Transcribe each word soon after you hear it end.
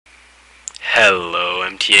Hello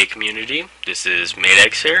MTA community, this is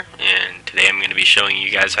Madex here, and today I'm going to be showing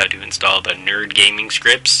you guys how to install the nerd gaming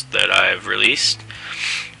scripts that I've released.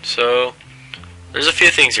 So, there's a few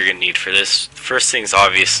things you're going to need for this. First thing is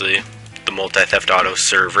obviously the multi-theft auto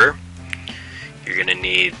server. You're going to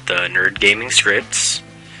need the nerd gaming scripts,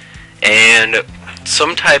 and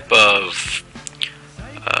some type of,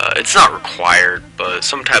 it's not required, but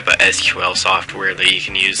some type of SQL software that you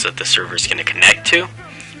can use that the server is going to connect to,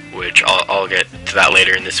 which I'll get to that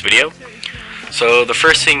later in this video. So the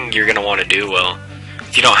first thing you're going to want to do, well,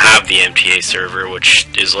 if you don't have the MTA server, which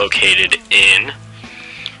is located in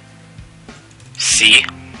C,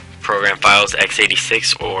 Program Files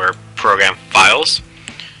x86, or Program Files,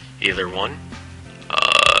 either one,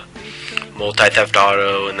 Multi-Theft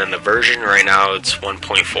Auto, and then the version, right now it's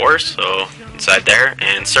 1.4, so inside there,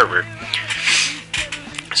 and server.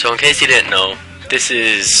 So in case you didn't know, this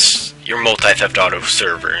is your multi-theft auto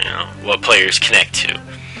server, you know, what players connect to.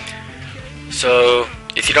 So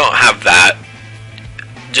if you don't have that,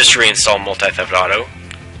 just reinstall multi-theft auto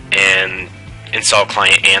and install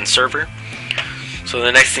client and server. So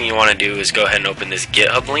the next thing you want to do is go ahead and open this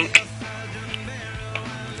GitHub link,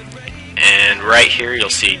 and right here you'll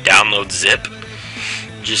see download zip.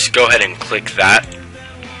 Just go ahead and click that,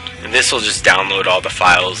 and this will just download all the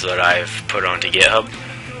files that I've put onto GitHub.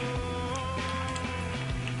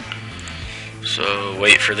 So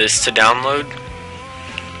wait for this to download.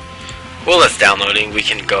 While that's downloading, we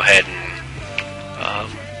can go ahead and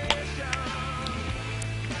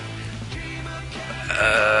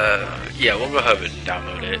yeah, we'll go ahead and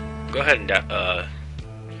download it. Go ahead and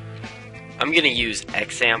I'm gonna use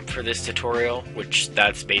XAMPP for this tutorial, which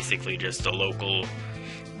that's basically just a local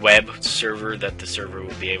web server that the server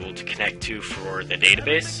will be able to connect to for the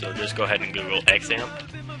database. So just go ahead and Google XAMPP.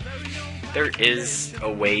 There is a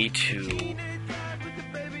way to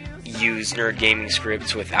use nerd gaming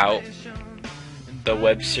scripts without the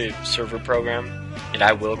web server program, and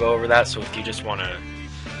I will go over that. So if you just want to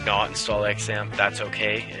not install XAMPP, that's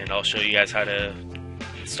okay, and I'll show you guys how to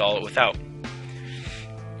install it without.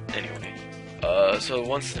 Anyway, so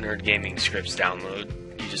once the nerd gaming scripts download,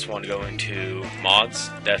 you just want to go into mods,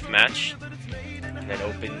 deathmatch, and then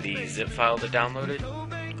open the zip file that downloaded.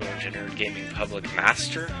 Go into nerd gaming public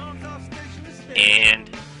master, and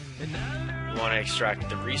you want to extract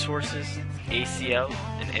the resources, ACL,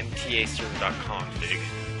 and MTA server.config,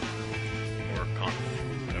 or conf,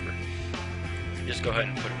 whatever. Just go ahead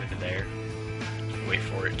and put them into there. Wait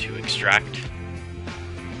for it to extract.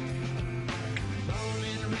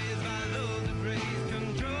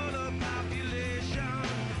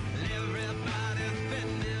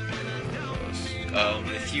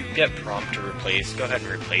 If you get prompt to replace, go ahead and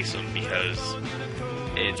replace them, because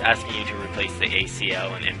it's asking you to replace the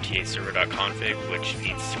ACL and MTA server.config, which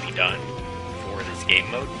needs to be done for this game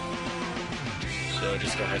mode. So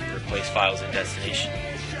just go ahead and replace files and destination.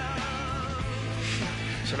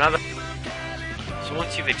 So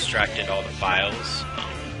once you've extracted all the files,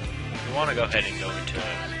 you want to go ahead and go into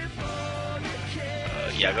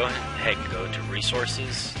go ahead and go to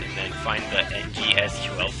resources, and then find the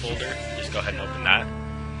ng-sql folder. Just go ahead and open that,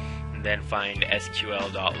 and then find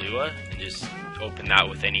sql.lua, and just open that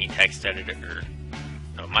with any text editor.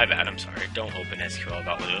 Oh, my bad, I'm sorry. Don't open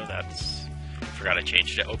sql.lua. Forgot to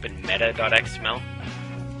change it. Open meta.xml.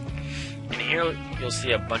 And here you'll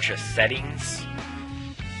see a bunch of settings.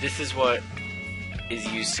 This is what is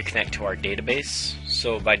used to connect to our database.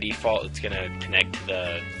 So by default, it's going to connect to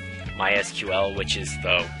the MySQL, which is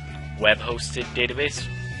the web-hosted database.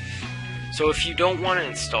 So if you don't want to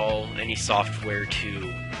install any software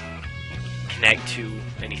to connect to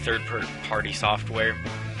any third-party software,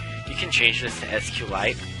 you can change this to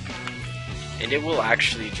SQLite, and it will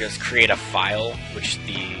actually just create a file which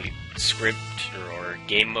the script or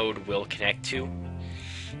game mode will connect to.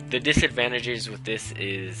 The disadvantages with this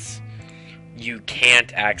is you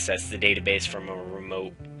can't access the database from a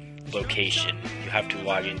remote location. You have to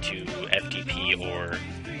log into FTP or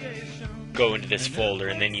go into this folder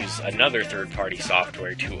and then use another third-party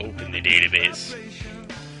software to open the database.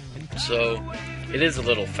 So it is a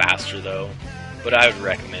little faster though, but I would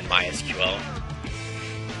recommend MySQL.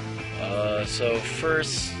 So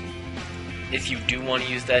first, if you do want to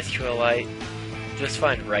use the SQLite, just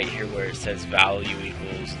find right here where it says value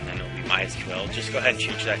equals, and then it'll be MySQL. Just go ahead and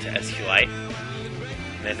change that to SQLite.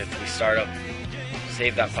 And then if we start up,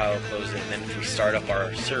 save that file, close it, and then if we start up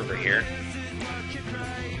our server here,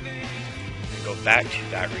 and go back to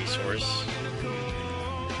that resource,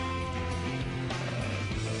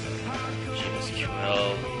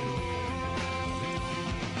 GSQL,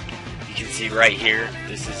 you can see right here,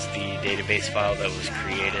 this is the database file that was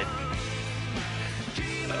created.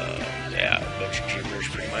 Yeah, a bunch of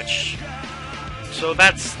gibberish pretty much. So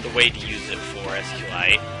that's the way to use it for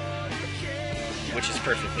SQLite, which is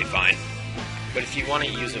perfectly fine. But if you want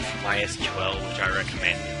to use it for MySQL, which I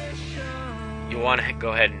recommend, you want to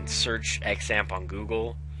go ahead and search XAMPP on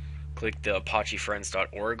Google, click the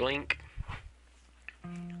ApacheFriends.org link.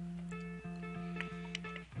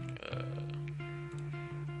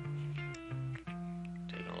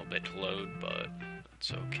 Taking a little bit to load, but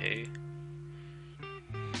it's okay.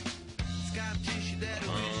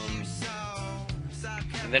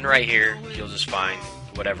 And then right here, you'll just find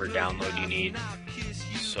whatever download you need.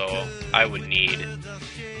 So I would need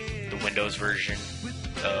the Windows version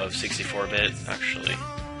of 64-bit. Actually,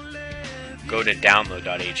 go to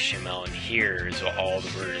download.html, and here is all the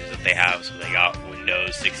versions that they have. So they got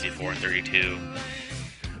Windows 64 and 32,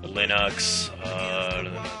 Linux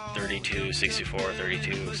 32, 64,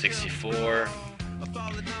 32, 64,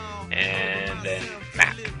 and then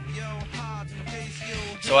Mac.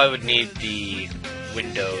 So I would need the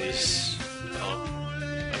Windows.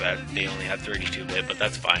 They only have 32-bit, but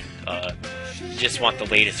that's fine. Just want the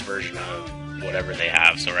latest version of whatever they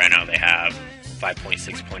have. So right now they have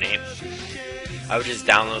 5.6.8. I would just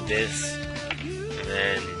download this, and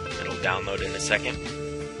then it'll download in a second.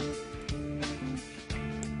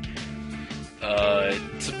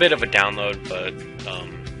 It's a bit of a download, but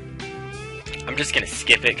I'm just going to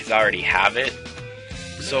skip it because I already have it.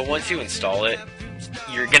 So once you install it,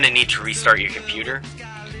 you're going to need to restart your computer.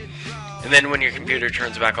 And then when your computer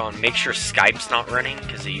turns back on, make sure Skype's not running,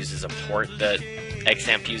 because it uses a port that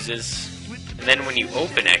XAMPP uses. And then when you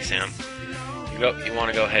open XAMPP, you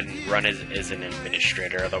want to go ahead and run as an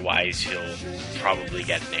administrator, otherwise you'll probably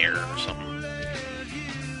get an error or something.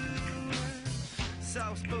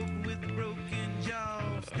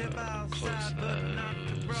 Close those.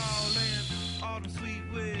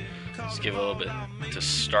 Just give it a little bit to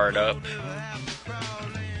start up.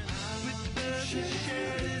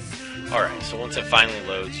 Alright, so once it finally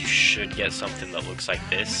loads, you should get something that looks like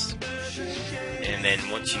this. And then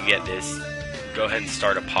once you get this, go ahead and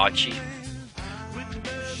start Apache.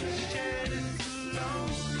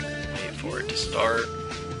 Wait for it to start.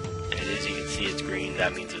 And as you can see, it's green.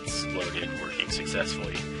 That means it's loaded, working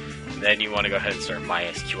successfully. And then you want to go ahead and start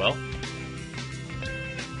MySQL.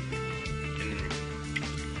 And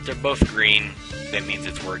they're both green. That means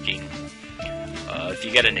it's working. If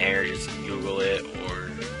you get an error, just Google it, or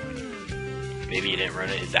maybe you didn't run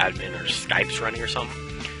it as admin, or Skype's running or something.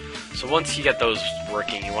 So once you get those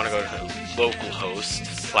working, you want to go to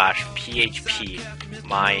localhost/php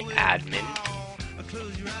myadmin.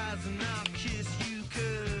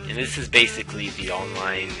 And this is basically the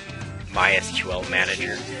online MySQL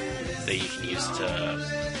manager that you can use to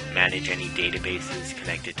manage any databases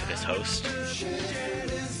connected to this host.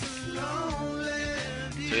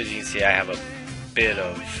 So as you can see, I have a bit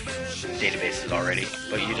of databases already,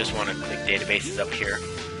 but you just want to click databases up here,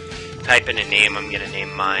 type in a name. I'm going to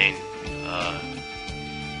name mine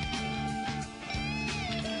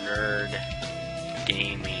Nerd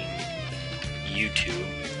Gaming YouTube,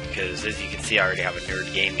 because as you can see, I already have a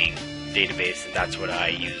Nerd Gaming database, and that's what I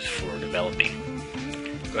use for developing.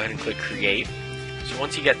 Go ahead and click create. So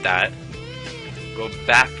once you get that, go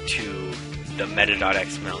back to the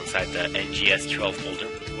meta.xml inside the ng-sql folder,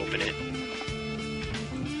 open it.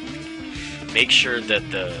 Make sure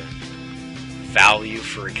that the value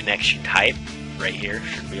for a connection type right here,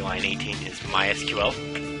 should be line 18, is MySQL.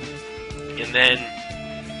 And then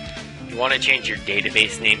you want to change your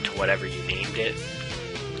database name to whatever you named it.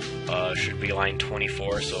 Should be line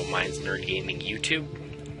 24, so mine's Nerd Gaming YouTube.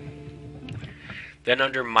 Then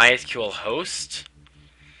under MySQL host,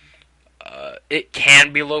 it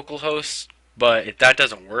can be localhost, but if that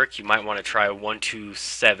doesn't work, you might want to try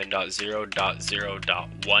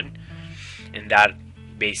 127.0.0.1. And that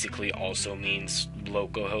basically also means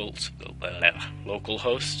localhost.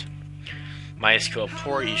 MySQL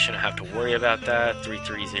port, you shouldn't have to worry about that.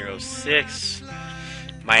 3306.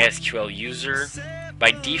 MySQL user.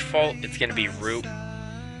 By default, it's going to be root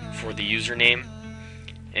for the username,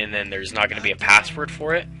 and then there's not going to be a password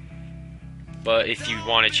for it. But if you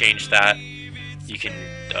want to change that, you can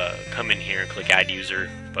come in here and click add user,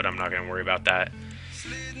 but I'm not going to worry about that.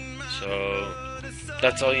 So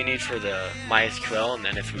that's all you need for the MySQL. And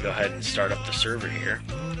then if we go ahead and start up the server here,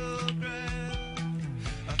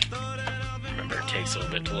 remember it takes a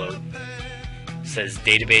little bit to load. It says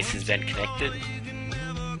database has been connected.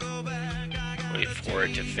 Wait for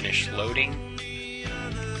it to finish loading.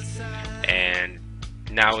 And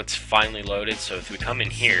now it's finally loaded. So if we come in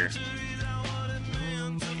here,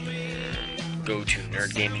 go to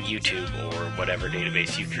Nerd Gaming YouTube or whatever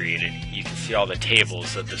database you created. You can see all the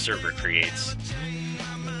tables that the server creates.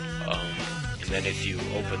 And then if you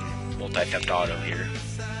open Multi-Theft Auto here,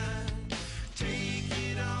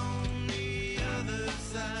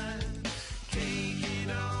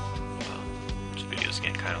 this video's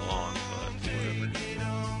getting kind of long, but whatever.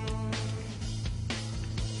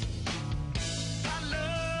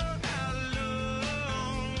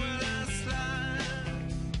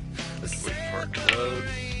 Wait for it to load.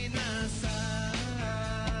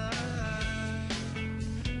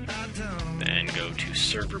 Then go to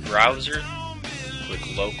Server Browser,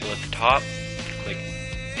 click Local at the top, click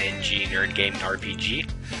NG Nerd Gaming RPG,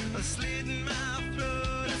 and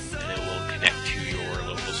it will connect to your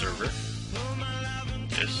local server.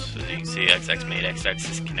 Just as you can see, Madex-MTA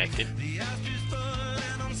is connected.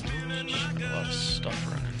 A lot of stuff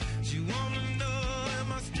running.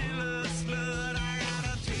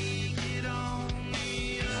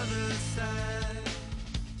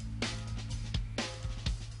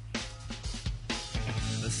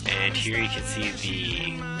 And here you can see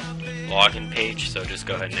the login page, so just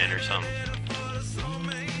go ahead and enter some.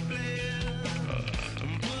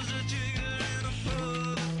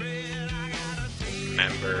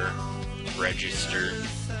 Member, register,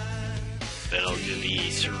 then I'll do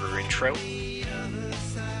the server intro.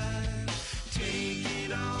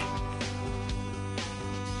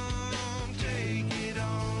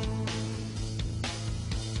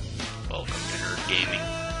 Welcome to Nerd Gaming.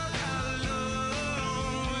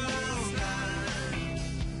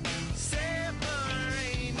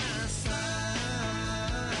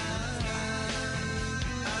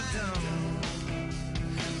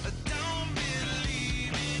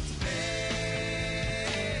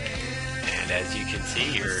 As you can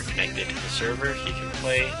see, you're connected to the server. You can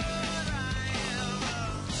play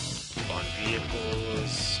on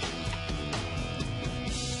vehicles,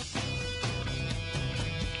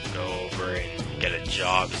 go over and get a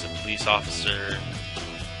job as a police officer.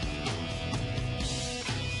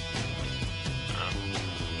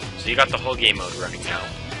 So you got the whole game mode running now.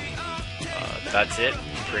 That's it.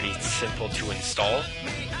 Pretty simple to install.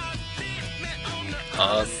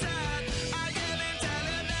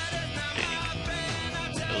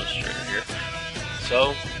 Illustrator here.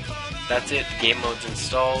 So that's it. The game mode's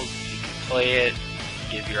installed. You can play it.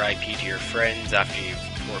 Give your IP to your friends after you've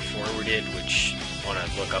forwarded, which I want to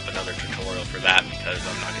look up another tutorial for that because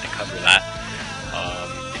I'm not going to cover that.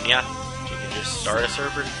 And yeah, you can just start a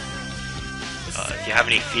server. If you have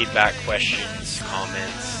any feedback, questions,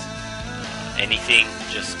 comments, anything,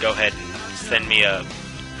 just go ahead and send me a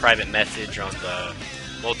private message on the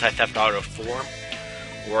Multi-Theft Auto forum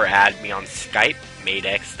or add me on Skype,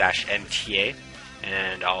 Madex-MTA,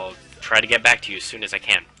 and I'll try to get back to you as soon as I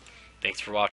can. Thanks for watching.